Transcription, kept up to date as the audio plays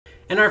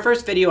In our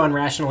first video on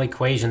rational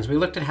equations, we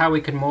looked at how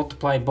we could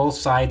multiply both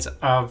sides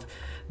of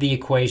the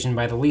equation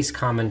by the least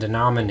common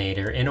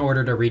denominator in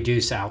order to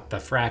reduce out the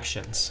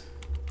fractions.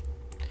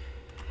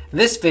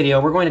 This video,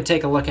 we're going to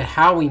take a look at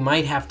how we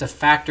might have to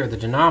factor the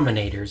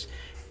denominators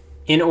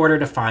in order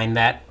to find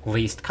that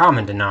least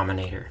common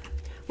denominator.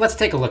 Let's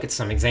take a look at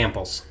some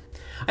examples.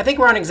 I think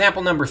we're on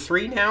example number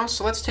 3 now,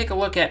 so let's take a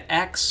look at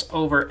x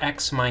over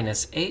x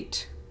minus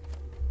 8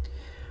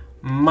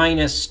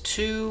 minus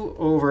 2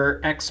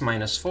 over x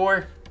minus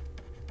 4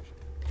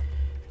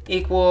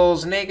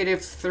 equals negative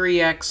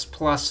 3x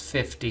plus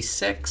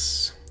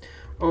 56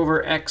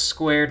 over x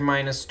squared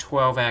minus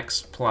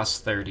 12x plus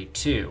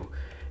 32.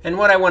 And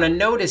what I want to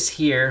notice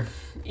here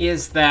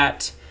is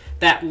that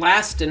that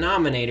last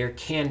denominator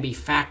can be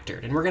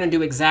factored. And we're going to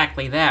do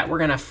exactly that. We're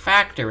going to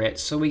factor it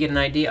so we get an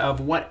idea of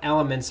what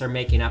elements are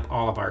making up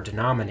all of our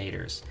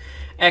denominators.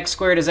 X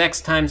squared is x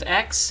times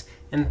x,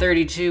 and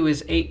 32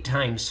 is 8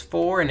 times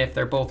 4. And if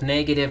they're both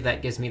negative,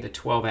 that gives me the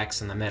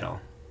 12x in the middle.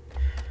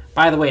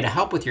 By the way, to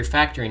help with your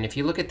factoring, if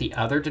you look at the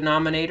other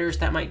denominators,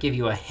 that might give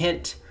you a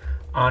hint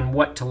on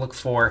what to look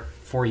for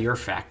your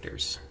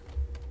factors.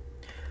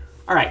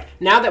 All right,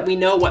 now that we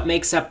know what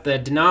makes up the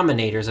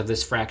denominators of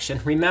this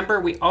fraction, remember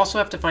we also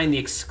have to find the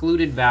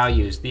excluded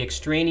values, the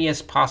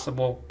extraneous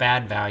possible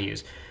bad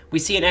values. We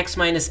see an x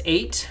minus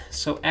 8,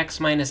 so x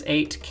minus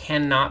 8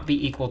 cannot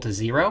be equal to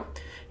 0.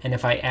 And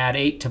if I add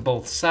 8 to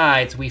both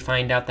sides, we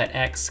find out that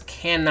x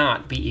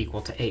cannot be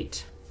equal to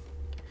 8.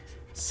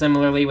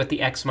 Similarly with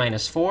the x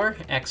minus 4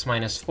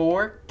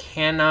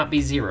 cannot be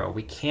 0.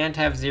 We can't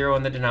have 0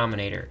 in the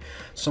denominator.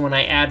 So when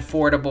I add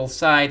 4 to both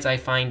sides, I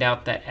find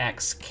out that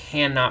x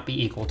cannot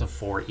be equal to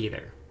 4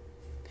 either.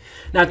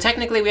 Now,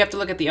 technically, we have to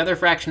look at the other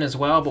fraction as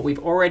well, but we've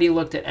already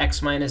looked at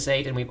x minus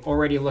 8, and we've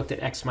already looked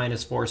at x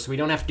minus 4, so we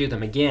don't have to do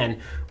them again.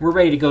 We're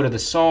ready to go to the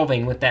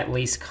solving with that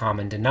least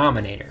common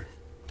denominator.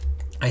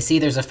 I see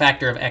there's a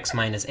factor of x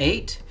minus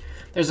 8.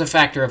 There's a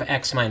factor of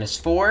x minus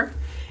 4.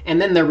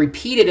 And then they're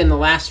repeated in the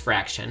last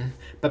fraction.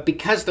 But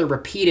because they're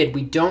repeated,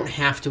 we don't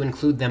have to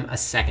include them a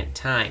second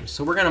time.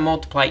 So we're going to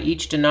multiply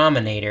each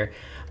denominator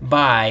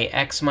by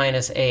x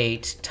minus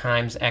 8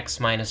 times x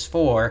minus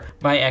 4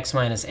 by x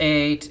minus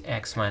 8,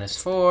 x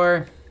minus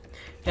 4,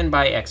 and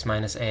by x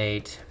minus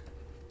 8,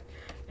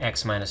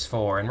 x minus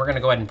 4. And we're going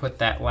to go ahead and put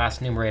that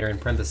last numerator in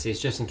parentheses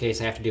just in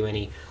case I have to do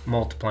any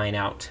multiplying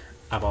out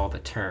of all the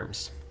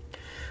terms.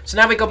 So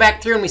now we go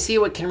back through and we see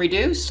what can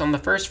reduce. On the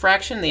first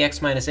fraction, the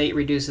x minus 8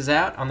 reduces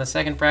out. On the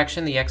second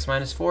fraction, the x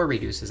minus 4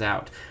 reduces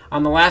out.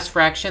 On the last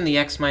fraction, the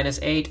x minus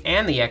 8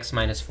 and the x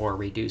minus 4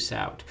 reduce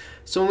out.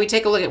 So when we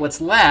take a look at what's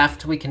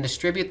left, we can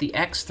distribute the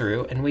x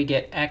through, and we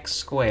get x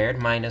squared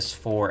minus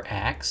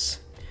 4x.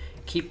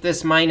 Keep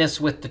this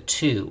minus with the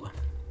 2.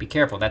 Be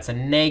careful. That's a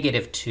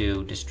negative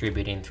 2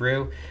 distributing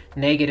through.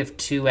 Negative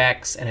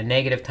 2x, and a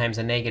negative times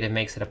a negative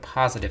makes it a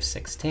positive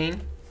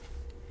 16.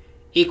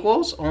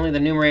 Equals, only the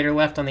numerator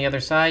left on the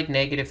other side,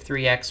 negative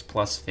 3x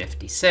plus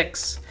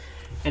 56.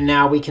 And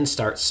now we can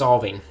start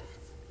solving.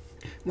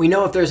 We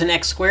know if there's an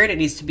x squared, it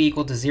needs to be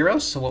equal to 0.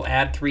 So we'll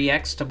add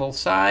 3x to both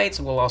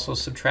sides. We'll also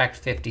subtract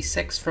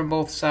 56 from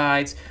both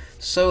sides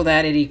so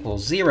that it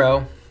equals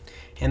 0.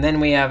 And then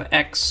we have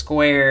x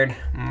squared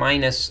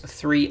minus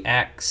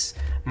 3x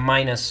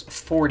minus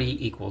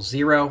 40 equals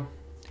 0.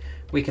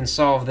 We can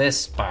solve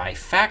this by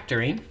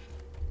factoring.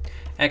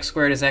 X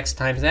squared is x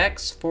times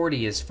x.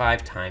 40 is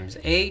 5 times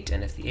 8.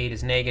 And if the 8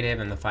 is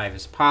negative and the 5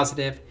 is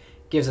positive,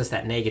 gives us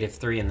that negative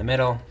 3 in the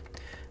middle.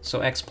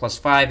 So x plus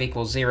 5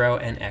 equals 0,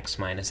 and x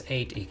minus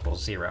 8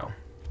 equals 0.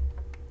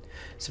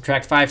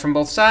 Subtract 5 from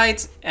both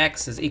sides.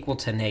 X is equal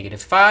to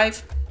negative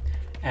 5.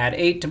 Add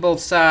 8 to both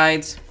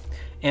sides.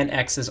 And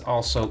x is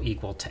also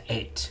equal to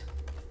 8.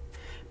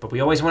 But we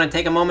always want to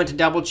take a moment to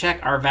double check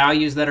our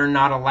values that are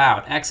not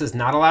allowed. X is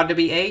not allowed to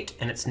be 8,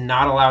 and it's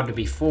not allowed to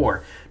be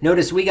 4.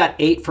 Notice we got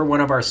 8 for one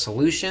of our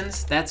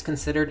solutions. That's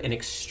considered an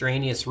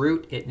extraneous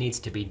root. It needs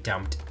to be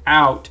dumped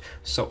out.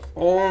 So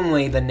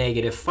only the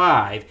negative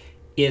 5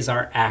 is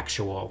our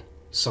actual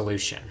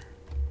solution.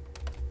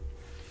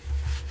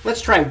 Let's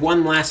try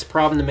one last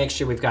problem to make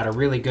sure we've got a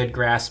really good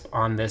grasp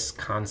on this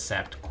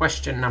concept.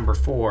 Question number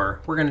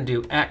 4. We're going to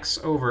do x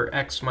over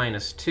x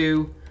minus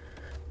 2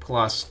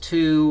 plus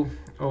 2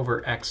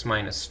 over x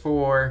minus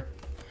 4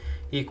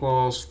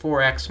 equals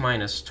 4x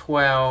minus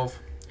 12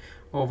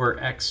 over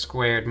x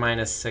squared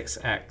minus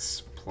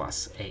 6x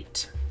plus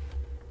 8.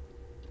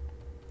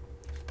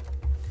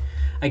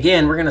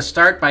 Again, we're going to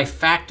start by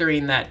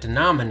factoring that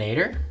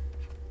denominator.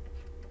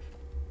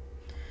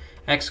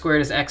 X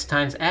squared is x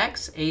times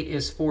x. 8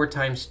 is 4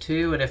 times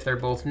 2. And if they're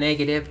both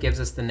negative, gives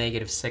us the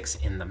negative 6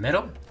 in the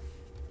middle.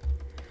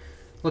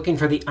 Looking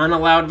for the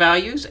unallowed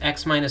values,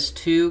 x minus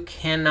 2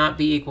 cannot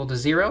be equal to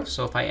 0.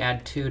 So if I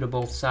add 2 to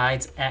both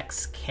sides,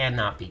 x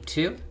cannot be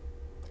 2.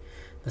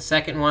 The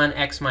second one,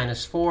 x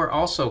minus 4,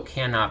 also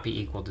cannot be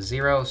equal to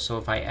 0. So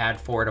if I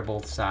add 4 to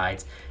both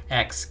sides,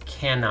 x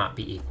cannot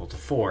be equal to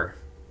 4.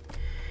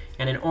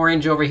 And in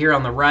orange over here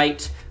on the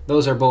right,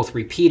 those are both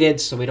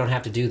repeated, so we don't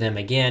have to do them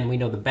again. We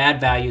know the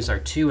bad values are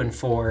 2 and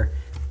 4.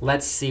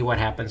 Let's see what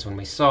happens when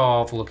we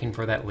solve, looking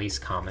for that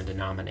least common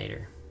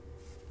denominator.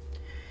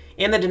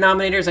 In the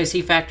denominators, I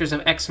see factors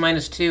of x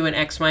minus 2 and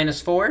x minus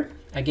 4.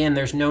 Again,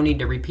 there's no need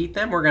to repeat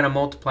them. We're going to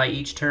multiply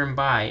each term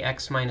by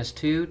x minus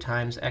 2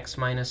 times x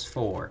minus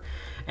 4,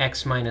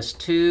 x minus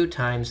 2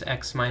 times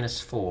x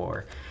minus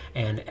 4,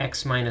 and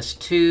x minus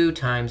 2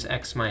 times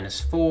x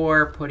minus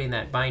 4, putting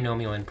that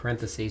binomial in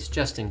parentheses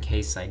just in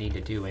case I need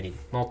to do any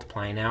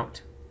multiplying out.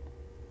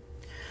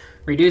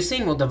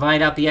 Reducing, we'll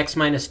divide out the x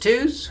minus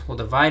 2's. We'll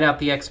divide out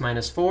the x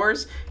minus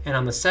 4's. And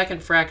on the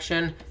second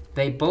fraction,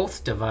 they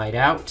both divide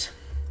out,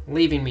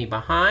 leaving me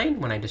behind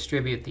when I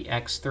distribute the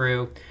x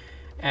through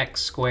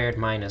x squared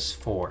minus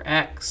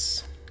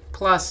 4x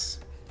plus,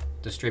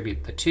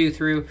 distribute the 2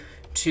 through,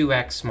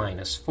 2x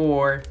minus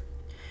 4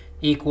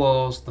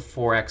 equals the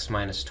 4x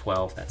minus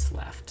 12 that's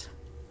left.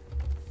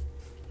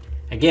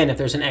 Again, if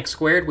there's an x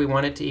squared, we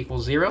want it to equal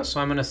 0.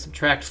 So I'm going to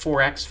subtract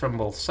 4x from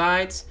both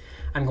sides.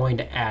 I'm going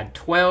to add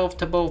 12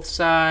 to both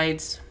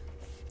sides.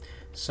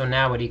 So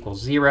now it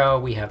equals 0.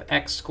 We have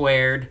x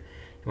squared.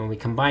 And when we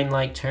combine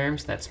like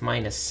terms, that's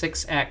minus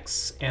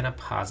 6x and a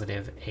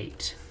positive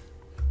 8.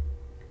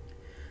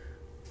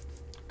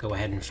 Go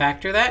ahead and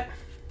factor that.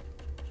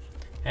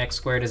 X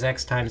squared is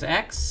x times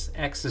x.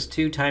 X is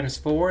 2 times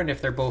 4. And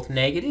if they're both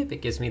negative,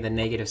 it gives me the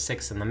negative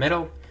 6 in the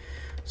middle.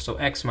 So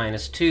x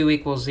minus 2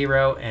 equals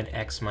 0, and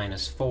x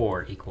minus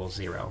 4 equals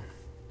 0.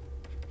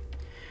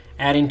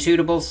 Adding 2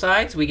 to both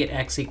sides, we get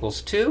x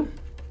equals 2.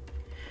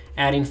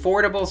 Adding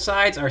 4 to both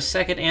sides, our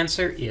second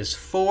answer is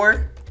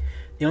 4.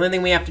 The only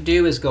thing we have to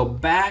do is go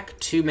back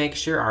to make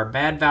sure our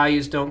bad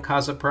values don't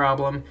cause a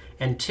problem.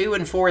 And 2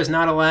 and 4 is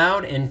not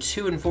allowed, and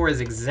 2 and 4 is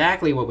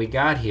exactly what we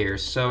got here.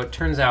 So it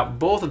turns out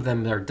both of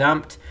them are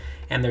dumped,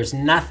 and there's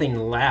nothing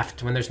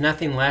left. When there's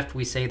nothing left,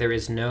 we say there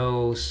is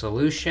no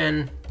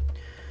solution.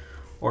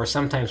 Or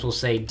sometimes we'll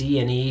say D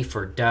and E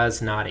for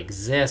does not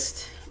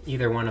exist.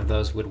 Either one of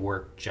those would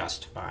work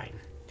just fine.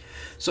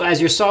 So as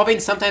you're solving,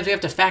 sometimes we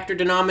have to factor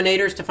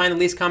denominators to find the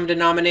least common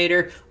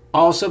denominator.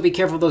 Also, be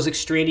careful of those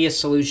extraneous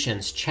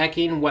solutions,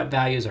 checking what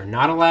values are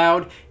not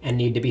allowed and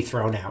need to be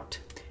thrown out.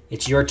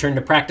 It's your turn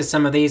to practice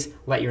some of these.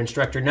 Let your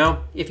instructor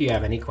know if you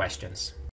have any questions.